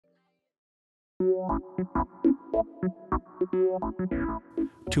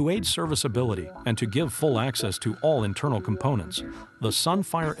To aid serviceability and to give full access to all internal components, the Sun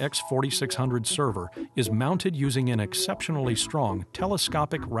Fire X4600 server is mounted using an exceptionally strong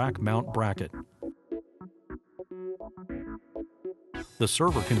telescopic rack mount bracket. The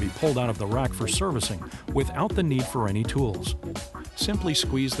server can be pulled out of the rack for servicing without the need for any tools. Simply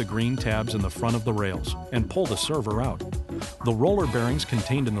squeeze the green tabs in the front of the rails and pull the server out. The roller bearings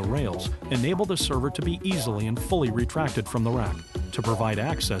contained in the rails enable the server to be easily and fully retracted from the rack to provide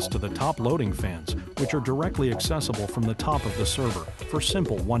access to the top loading fans, which are directly accessible from the top of the server for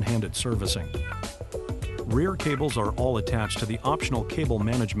simple one-handed servicing. Rear cables are all attached to the optional cable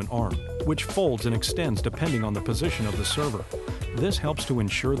management arm, which folds and extends depending on the position of the server. This helps to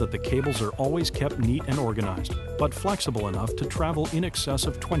ensure that the cables are always kept neat and organized, but flexible enough to travel in excess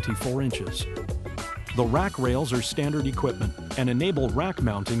of 24 inches. The rack rails are standard equipment and enable rack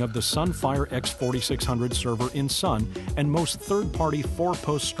mounting of the Sun Fire X4600 server in Sun and most third-party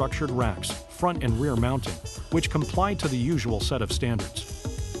 4-post structured racks, front and rear mounting, which comply to the usual set of standards.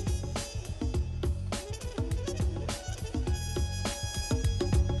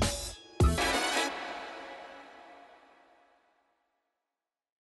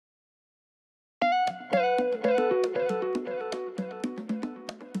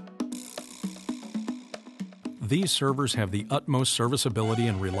 These servers have the utmost serviceability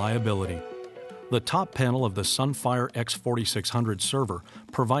and reliability. The top panel of the Sun Fire X4600 server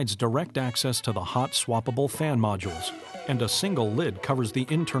provides direct access to the hot swappable fan modules, and a single lid covers the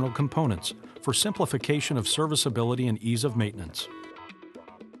internal components for simplification of serviceability and ease of maintenance.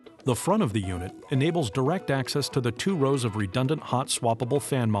 The front of the unit enables direct access to the 2 rows of redundant hot swappable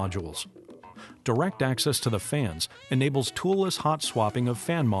fan modules. Direct access to the fans enables toolless hot swapping of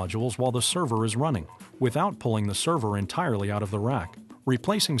fan modules while the server is running, without pulling the server entirely out of the rack.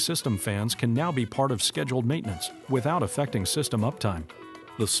 Replacing system fans can now be part of scheduled maintenance without affecting system uptime.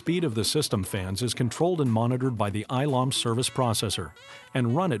 The speed of the system fans is controlled and monitored by the ILOM service processor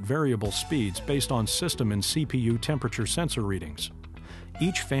and run at variable speeds based on system and CPU temperature sensor readings.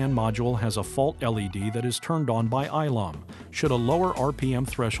 Each fan module has a fault LED that is turned on by ILOM should a lower RPM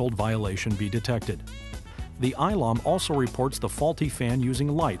threshold violation be detected. The ILOM also reports the faulty fan using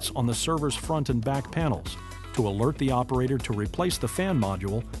lights on the server's front and back panels to alert the operator to replace the fan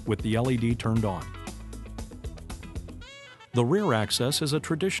module with the LED turned on. The rear access is a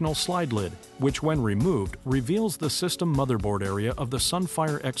traditional slide lid, which when removed reveals the system motherboard area of the Sun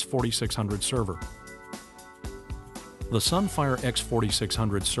Fire X4600 server. The Sun Fire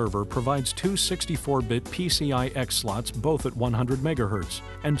X4600 server provides 2 64-bit PCI-X slots both at 100 MHz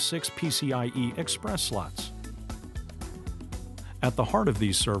and 6 PCIe Express slots. At the heart of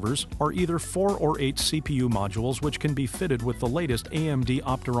these servers are either 4 or 8 CPU modules which can be fitted with the latest AMD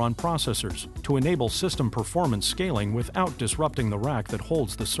Opteron processors to enable system performance scaling without disrupting the rack that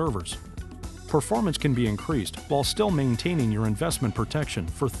holds the servers. Performance can be increased while still maintaining your investment protection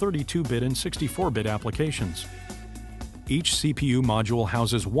for 32-bit and 64-bit applications. Each CPU module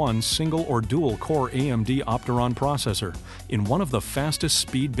houses one single or dual-core AMD Opteron processor in one of the fastest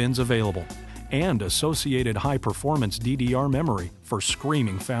speed bins available, and associated high-performance DDR memory for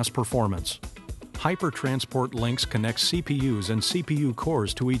screaming fast performance. Hypertransport links connect CPUs and CPU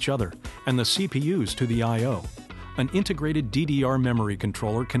cores to each other and the CPUs to the I/O. An integrated DDR memory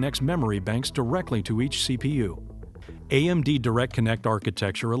controller connects memory banks directly to each CPU. AMD Direct Connect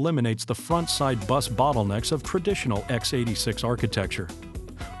architecture eliminates the front-side bus bottlenecks of traditional x86 architecture.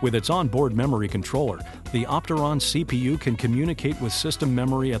 With its onboard memory controller, the Opteron CPU can communicate with system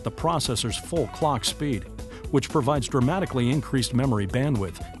memory at the processor's full clock speed, which provides dramatically increased memory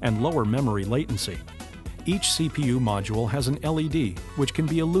bandwidth and lower memory latency. Each CPU module has an LED, which can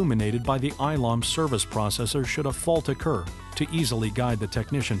be illuminated by the ILOM service processor should a fault occur to easily guide the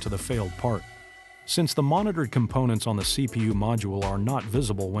technician to the failed part. Since the monitored components on the CPU module are not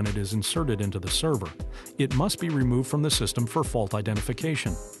visible when it is inserted into the server, it must be removed from the system for fault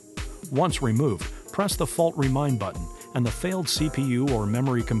identification. Once removed, press the Fault Remind button, and the failed CPU or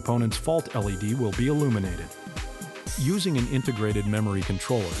memory component's fault LED will be illuminated. Using an integrated memory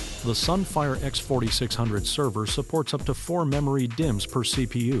controller, the Sun Fire X4600 server supports up to 4 memory DIMMs per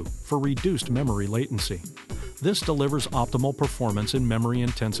CPU for reduced memory latency. This delivers optimal performance in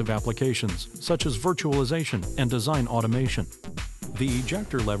memory-intensive applications, such as virtualization and design automation. The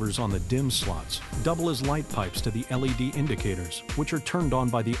ejector levers on the DIMM slots double as light pipes to the LED indicators, which are turned on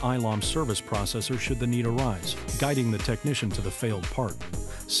by the ILOM service processor should the need arise, guiding the technician to the failed part.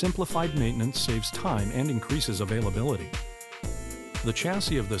 Simplified maintenance saves time and increases availability. The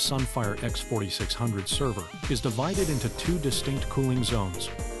chassis of the Sun Fire X4600 server is divided into 2 distinct cooling zones.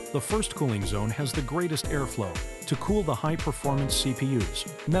 The first cooling zone has the greatest airflow to cool the high-performance CPUs,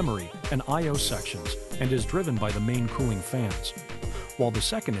 memory, and I/O sections, and is driven by the main cooling fans. While the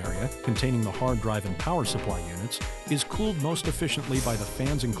second area, containing the hard drive and power supply units, is cooled most efficiently by the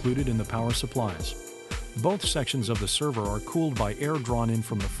fans included in the power supplies. Both sections of the server are cooled by air drawn in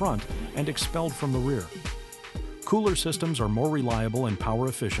from the front and expelled from the rear. Cooler systems are more reliable and power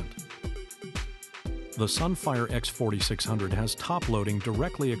efficient. The Sun Fire X4600 has top-loading,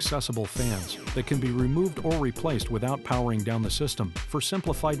 directly accessible fans that can be removed or replaced without powering down the system for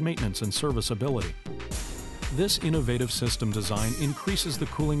simplified maintenance and serviceability. This innovative system design increases the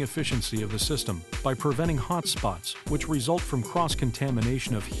cooling efficiency of the system by preventing hot spots, which result from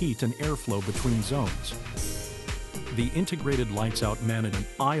cross-contamination of heat and airflow between zones. The Integrated Lights-Out Management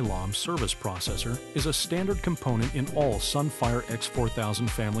ILOM service processor is a standard component in all Sun Fire X4000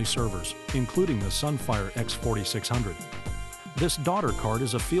 family servers, including the Sun Fire X4600. This daughter card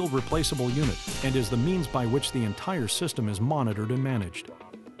is a field replaceable unit and is the means by which the entire system is monitored and managed.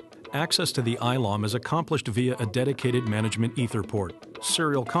 Access to the ILOM is accomplished via a dedicated management Ether port,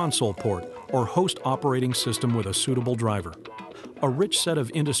 serial console port, or host operating system with a suitable driver. A rich set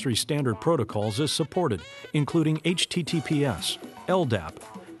of industry standard protocols is supported, including HTTPS, LDAP,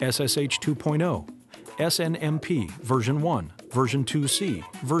 SSH 2.0, SNMP version 1, version 2C,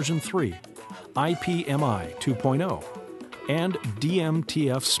 version 3, IPMI 2.0, and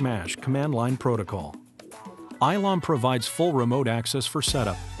DMTF Smash command line protocol. ILOM provides full remote access for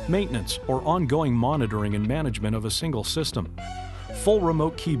setup, maintenance, or ongoing monitoring and management of a single system. Full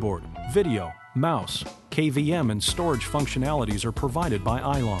remote keyboard, video, mouse, KVM, and storage functionalities are provided by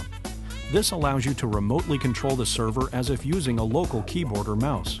ILOM. This allows you to remotely control the server as if using a local keyboard or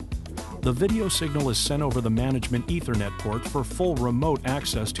mouse. The video signal is sent over the management Ethernet port for full remote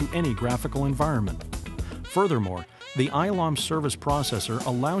access to any graphical environment. Furthermore, the ILOM service processor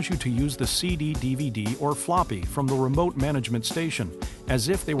allows you to use the CD, DVD, or floppy from the remote management station as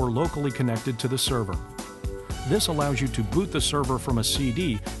if they were locally connected to the server. This allows you to boot the server from a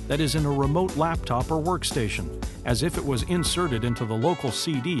CD that is in a remote laptop or workstation, as if it was inserted into the local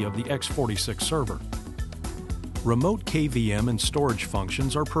CD of the x46 server. Remote KVM and storage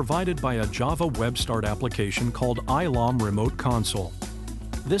functions are provided by a Java Web Start application called ILOM Remote Console.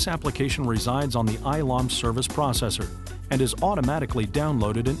 This application resides on the ILOM service processor and is automatically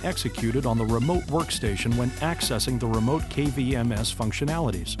downloaded and executed on the remote workstation when accessing the remote KVMS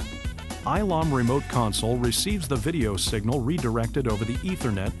functionalities. ILOM Remote Console receives the video signal redirected over the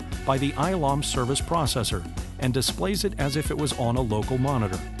Ethernet by the ILOM service processor and displays it as if it was on a local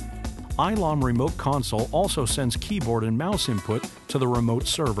monitor. ILOM Remote Console also sends keyboard and mouse input to the remote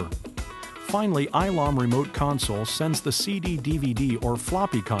server. Finally, ILOM Remote Console sends the CD, DVD, or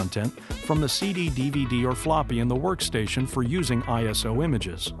floppy content from the CD, DVD, or floppy in the workstation for using ISO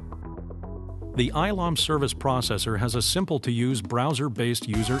images. The ILOM service processor has a simple-to-use browser-based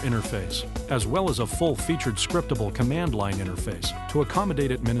user interface, as well as a full-featured scriptable command line interface to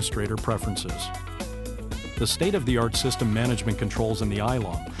accommodate administrator preferences. The state-of-the-art system management controls in the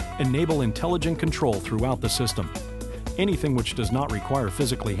ILOM enable intelligent control throughout the system. Anything which does not require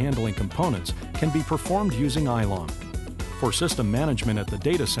physically handling components can be performed using ILOM. For system management at the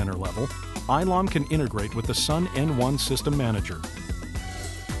data center level, ILOM can integrate with the Sun N1 System Manager.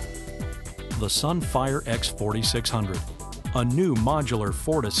 The Sun Fire X4600, a new modular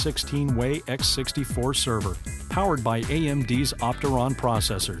 4 to 16 way x64 server powered by AMD's Opteron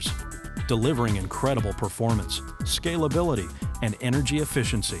processors, delivering incredible performance, scalability, and energy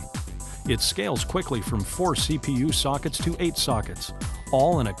efficiency. It scales quickly from 4 CPU sockets to 8 sockets,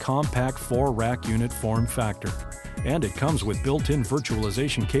 all in a compact 4-rack unit form factor. And it comes with built-in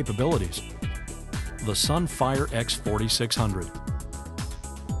virtualization capabilities. The Sun Fire X4600,